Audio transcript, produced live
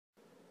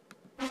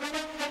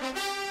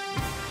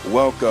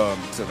Welcome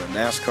to the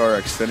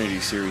Nascar Xfinity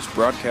Series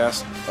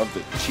broadcast of the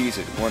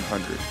Cheez-it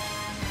 100.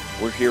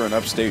 We're here in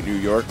upstate New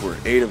York where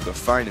 8 of the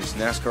finest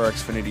NASCAR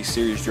Xfinity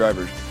Series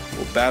drivers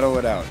will battle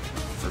it out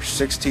for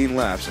 16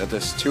 laps at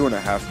this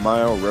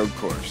 2.5-mile road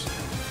course.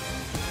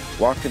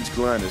 Watkins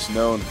Glen is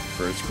known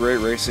for its great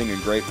racing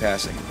and great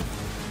passing.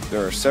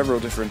 There are several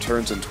different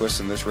turns and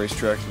twists in this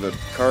racetrack that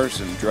cars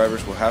and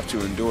drivers will have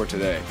to endure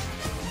today.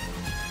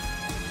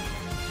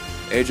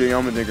 AJ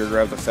Allmendinger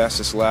grabbed the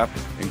fastest lap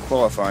in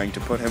qualifying to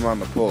put him on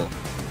the pole.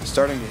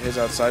 Starting to his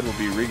outside will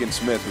be Regan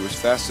Smith, who was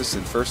fastest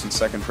in first and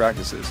second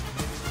practices.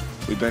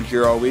 We've been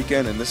here all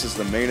weekend and this is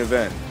the main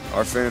event.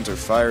 Our fans are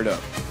fired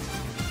up.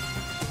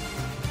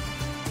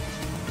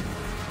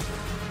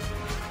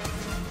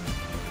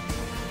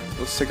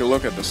 Let's take a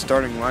look at the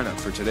starting lineup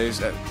for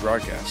today's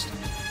broadcast.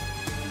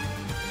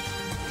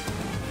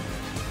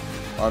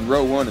 On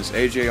row 1 is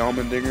AJ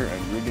Allmendinger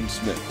and Regan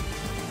Smith.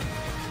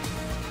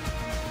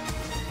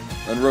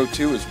 On row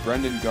 2 is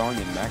Brendan Gaughan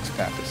and Max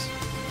Papis.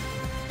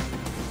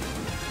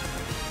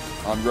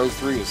 On row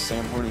 3 is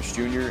Sam Hornish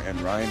Jr. and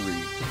Ryan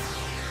Reed.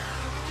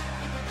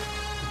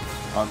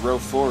 On row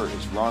 4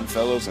 is Ron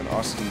Fellows and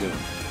Austin Dillon.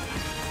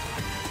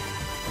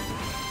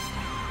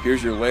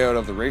 Here's your layout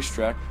of the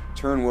racetrack.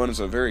 Turn 1 is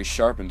a very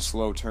sharp and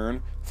slow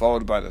turn,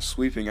 followed by the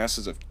sweeping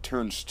S's of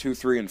turns 2,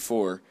 3, and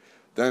 4.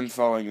 Then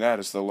following that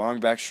is the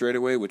long back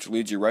straightaway, which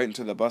leads you right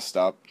into the bus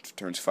stop,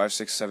 turns 5,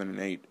 6, 7, and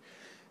 8.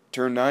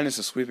 Turn 9 is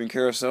a sweeping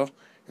carousel,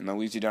 and that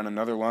leads you down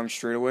another long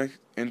straightaway,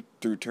 in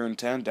through turn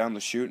 10, down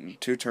the chute,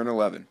 and to turn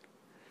 11.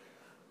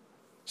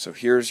 So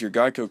here's your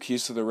Geico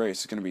keys to the race.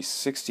 It's going to be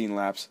 16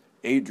 laps,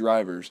 8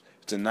 drivers.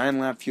 It's a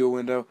 9-lap fuel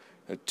window,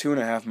 a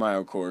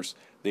 2.5-mile course.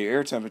 The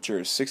air temperature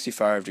is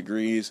 65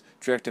 degrees,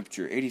 track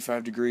temperature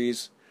 85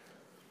 degrees.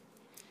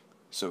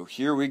 So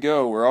here we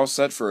go. We're all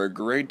set for a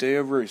great day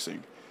of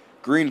racing.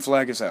 Green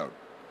flag is out.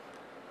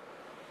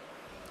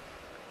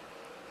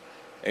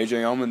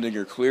 AJ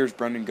Allmendinger clears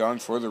Brendan Gaughan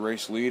for the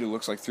race lead. It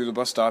looks like through the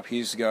bus stop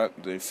he's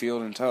got the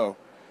field in tow.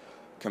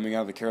 Coming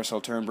out of the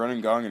carousel turn,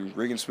 Brendan Gaughan and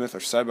Regan Smith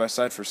are side by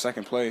side for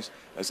second place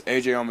as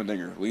AJ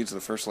Allmendinger leads the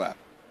first lap.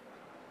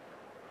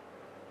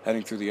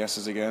 Heading through the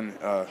S's again,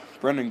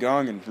 Brendan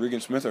Gaughan and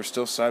Regan Smith are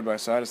still side by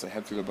side as they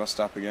head through the bus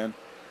stop again.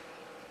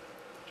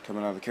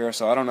 Coming out of the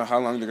carousel, I don't know how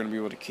long they're going to be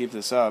able to keep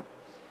this up.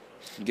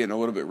 Getting a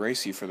little bit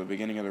racy for the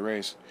beginning of the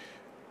race.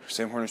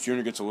 Sam Hornish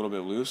Jr. gets a little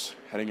bit loose,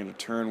 heading into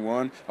turn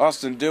 1.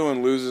 Austin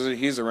Dillon loses it.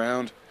 He's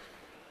around.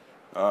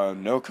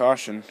 No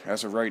caution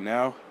as of right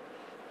now.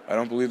 I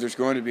don't believe there's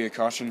going to be a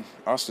caution.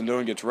 Austin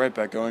Dillon gets right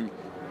back going.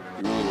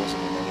 He really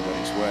wasn't in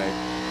anybody's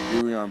way.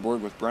 Here we are on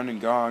board with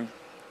Brendan Gaughan.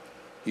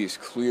 He's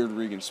cleared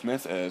Regan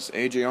Smith as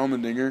AJ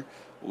Allmendinger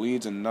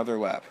leads another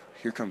lap.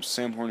 Here comes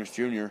Sam Hornish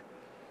Jr.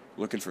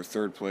 looking for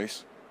third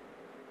place.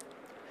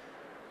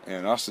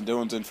 And Austin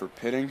Dillon's in for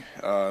pitting.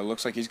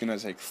 Looks like he's going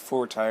to take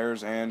 4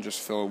 tires and just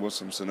fill it with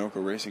some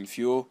Sunoco Racing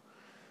fuel.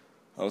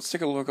 Let's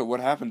take a look at what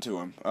happened to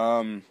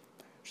him.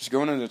 Just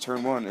going into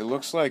turn 1, it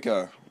looks like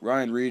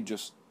Ryan Reed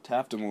just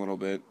tapped him a little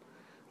bit,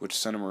 which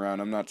sent him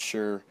around. I'm not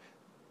sure.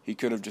 He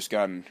could have just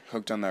gotten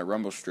hooked on that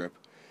rumble strip.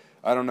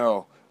 I don't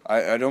know.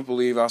 I don't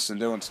believe Austin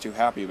Dillon's too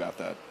happy about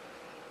that.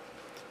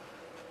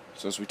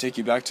 So as we take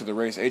you back to the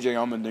race, AJ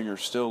Allmendinger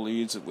still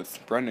leads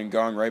with Brendan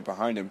Gaughan right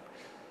behind him.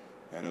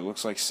 And it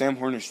looks like Sam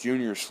Hornish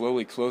Jr. is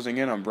slowly closing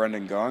in on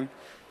Brendan Gaughan.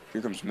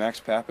 Here comes Max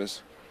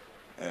Papis.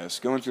 As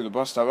going through the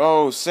bus stop.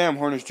 Oh, Sam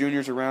Hornish Jr.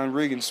 is around.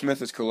 Regan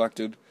Smith is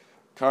collected.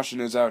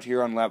 Caution is out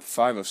here on lap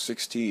 5 of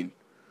 16.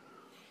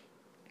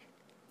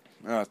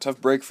 Tough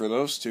break for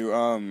those two.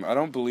 I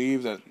don't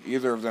believe that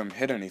either of them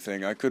hit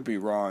anything. I could be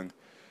wrong.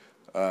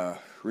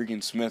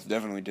 Regan Smith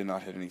definitely did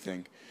not hit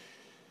anything.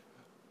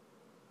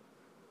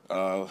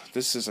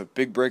 This is a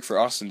big break for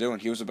Austin Dillon.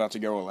 He was about to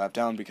go a lap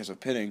down because of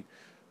pitting.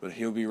 But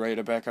he'll be ready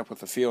to back up with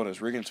the field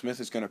as Regan Smith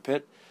is going to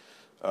pit.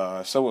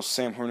 So will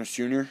Sam Hornish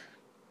Jr.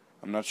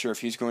 I'm not sure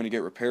if he's going to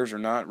get repairs or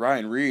not.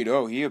 Ryan Reed,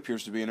 he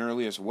appears to be in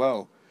early as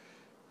well.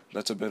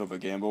 That's a bit of a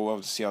gamble. We'll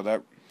have to see how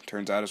that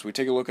turns out. As we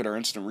take a look at our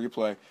instant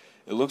replay,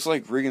 it looks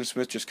like Regan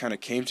Smith just kind of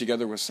came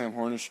together with Sam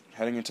Hornish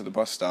heading into the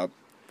bus stop.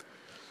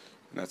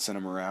 And that sent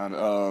him around.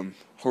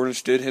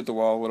 Hornish did hit the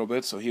wall a little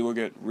bit, so he will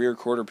get rear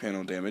quarter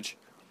panel damage.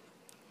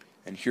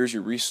 And here's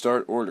your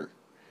restart order.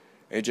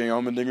 AJ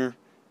Allmendinger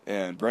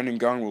and Brendan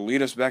Gaughan will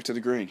lead us back to the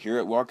green here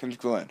at Watkins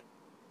Glen.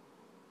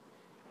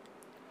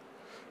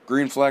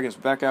 Green flag is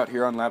back out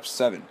here on lap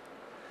 7.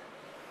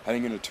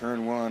 Heading into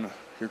turn 1,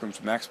 here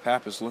comes Max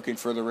Papis looking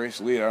for the race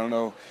lead. I don't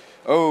know.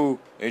 Oh,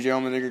 AJ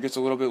Allmendinger gets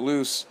a little bit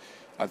loose.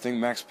 I think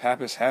Max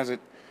Papis has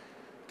it.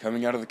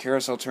 Coming out of the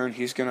carousel turn,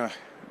 he's got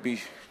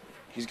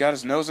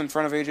his nose in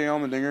front of AJ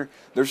Allmendinger.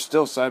 They're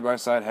still side by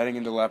side heading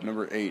into lap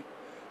number 8.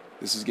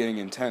 This is getting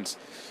intense.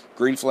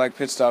 Green flag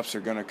pit stops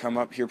are going to come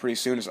up here pretty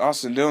soon as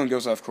Austin Dillon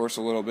goes off course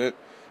a little bit.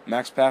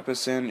 Max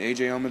Papis and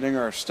AJ Allmendinger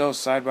are still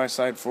side by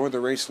side for the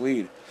race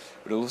lead.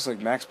 But it looks like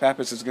Max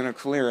Papis is going to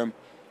clear him.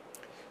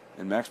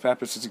 And Max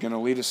Papis is going to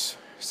lead his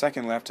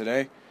second lap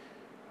today.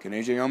 Can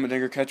AJ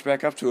Allmendinger catch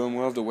back up to him?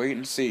 We'll have to wait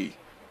and see.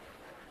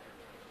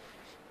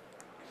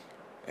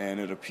 And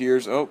it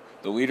appears, oh,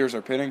 the leaders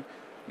are pitting.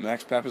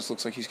 Max Papis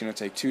looks like he's going to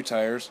take 2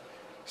 tires.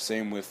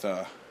 Same with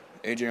AJ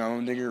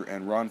Allmendinger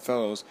and Ron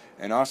Fellows.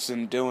 And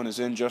Austin Dillon is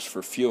in just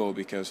for fuel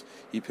because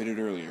he pitted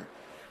earlier.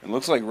 And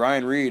looks like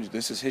Ryan Reed,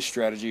 this is his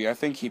strategy. I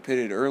think he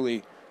pitted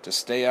early to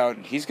stay out.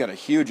 And he's got a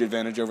huge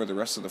advantage over the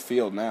rest of the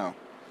field now.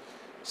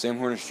 Sam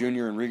Hornish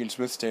Jr. and Regan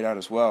Smith stayed out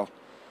as well.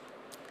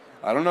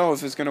 I don't know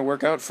if it's going to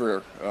work out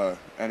for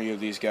any of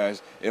these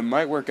guys. It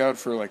might work out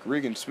for like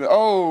Regan Smith.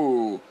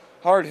 Oh!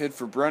 Hard hit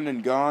for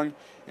Brendan Gaughan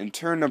in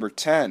turn number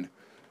 10.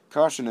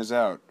 Caution is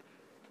out.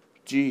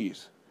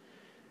 Jeez.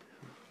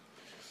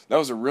 That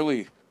was a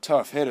really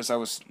tough hit as I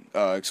was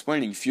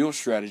explaining fuel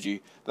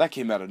strategy. That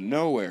came out of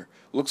nowhere.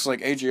 Looks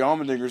like AJ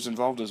Allmendinger's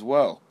involved as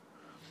well.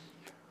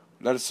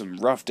 That is some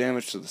rough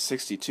damage to the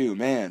 62.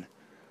 Man.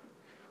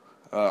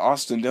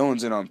 Austin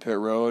Dillon's in on pit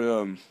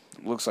road.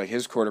 Looks like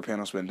his quarter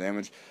panel's been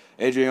damaged.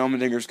 AJ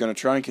Allmendinger's going to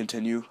try and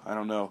continue. I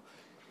don't know.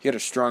 He had a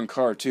strong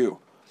car too.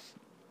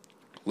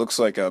 Looks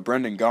like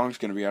Brendan Gaughan's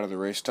going to be out of the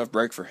race. Tough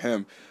break for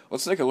him.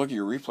 Let's take a look at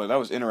your replay. That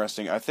was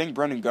interesting. I think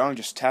Brendan Gaughan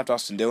just tapped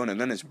Austin Dillon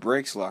and then his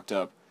brakes locked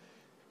up.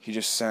 He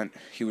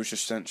was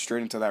just sent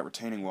straight into that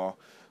retaining wall.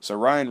 So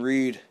Ryan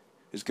Reed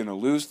is going to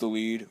lose the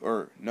lead.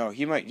 Or, no,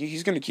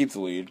 he's going to keep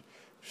the lead.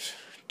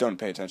 Don't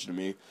pay attention to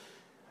me.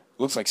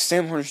 Looks like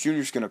Sam Hornish Jr.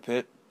 is going to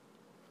pit.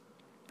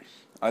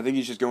 I think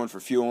he's just going for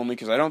fuel only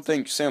because I don't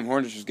think Sam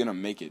Hornish is going to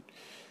make it.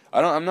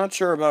 I'm not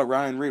sure about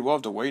Ryan Reed. We'll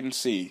have to wait and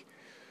see.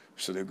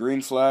 So the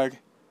green flag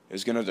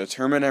is going to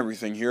determine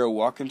everything here at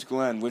Watkins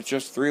Glen with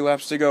just 3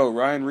 laps to go.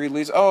 Ryan Reed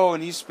leads. Oh,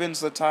 and he spins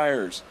the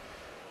tires.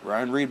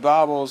 Ryan Reed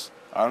bobbles.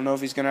 I don't know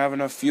if he's going to have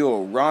enough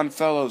fuel. Ron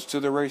Fellows to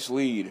the race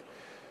lead.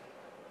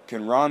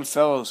 Can Ron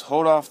Fellows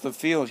hold off the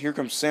field? Here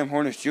comes Sam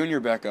Hornish Jr.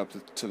 back up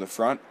to the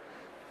front.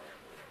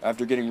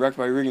 After getting wrecked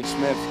by Regan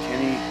Smith,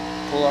 can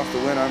he pull off the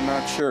win? I'm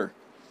not sure.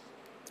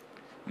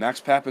 Max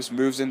Papis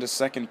moves into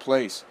second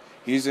place.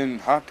 He's in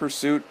hot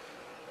pursuit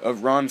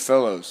of Ron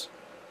Fellows.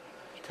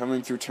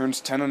 Coming through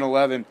turns 10 and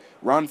 11,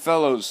 Ron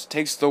Fellows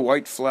takes the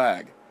white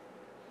flag.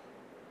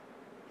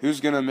 Who's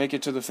going to make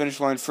it to the finish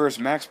line first?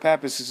 Max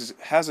Papis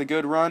has a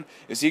good run.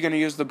 Is he going to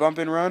use the bump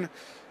and run?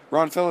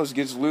 Ron Fellows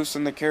gets loose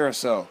in the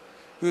carousel.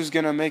 Who's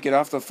going to make it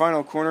off the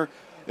final corner?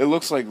 It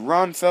looks like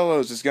Ron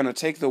Fellows is going to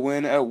take the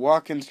win at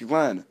Watkins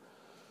Glen.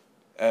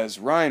 As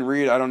Ryan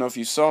Reed, I don't know if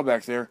you saw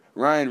back there,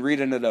 Ryan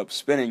Reed ended up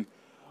spinning.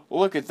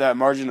 Look at that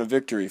margin of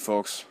victory,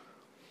 folks.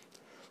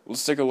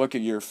 Let's take a look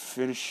at your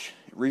finish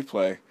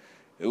replay.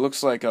 It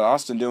looks like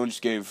Austin Dillon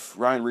just gave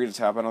Ryan Reed a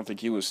tap. I don't think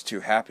he was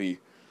too happy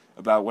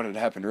about what had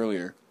happened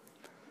earlier.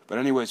 But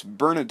anyways,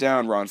 burn it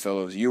down, Ron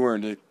Fellows. You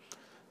earned it.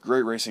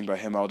 Great racing by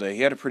him all day.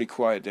 He had a pretty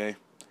quiet day.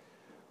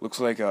 Looks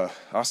like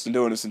Austin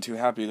Dillon isn't too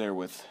happy there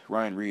with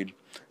Ryan Reed.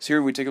 So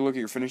here we take a look at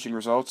your finishing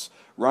results.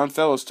 Ron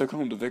Fellows took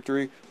home the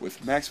victory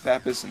with Max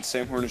Papis and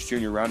Sam Hornish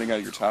Jr. rounding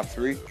out your top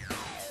 3.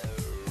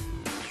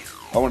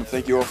 I want to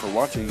thank you all for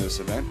watching this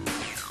event.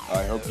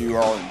 I hope you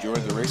all enjoyed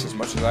the race as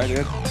much as I did,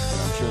 and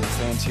I'm sure the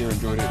fans here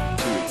enjoyed it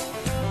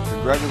too.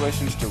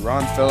 Congratulations to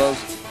Ron Fellows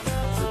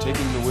for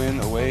taking the win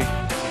away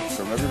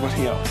from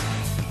everybody else.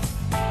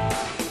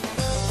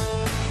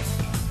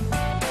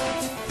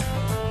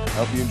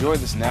 I hope you enjoyed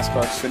this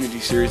NASCAR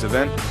Xfinity Series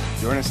event.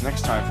 Join us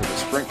next time for the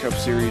Sprint Cup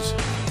Series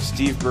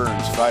Steve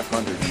Burns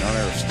 500 in honor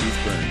of Steve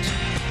Burns.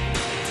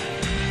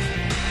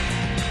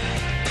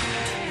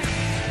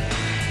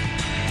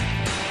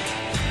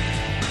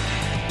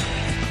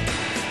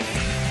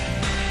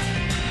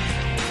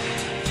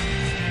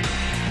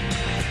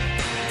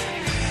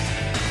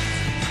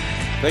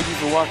 Thank you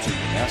for watching the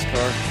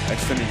NASCAR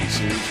Xfinity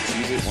Series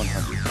Cheez-it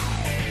 100.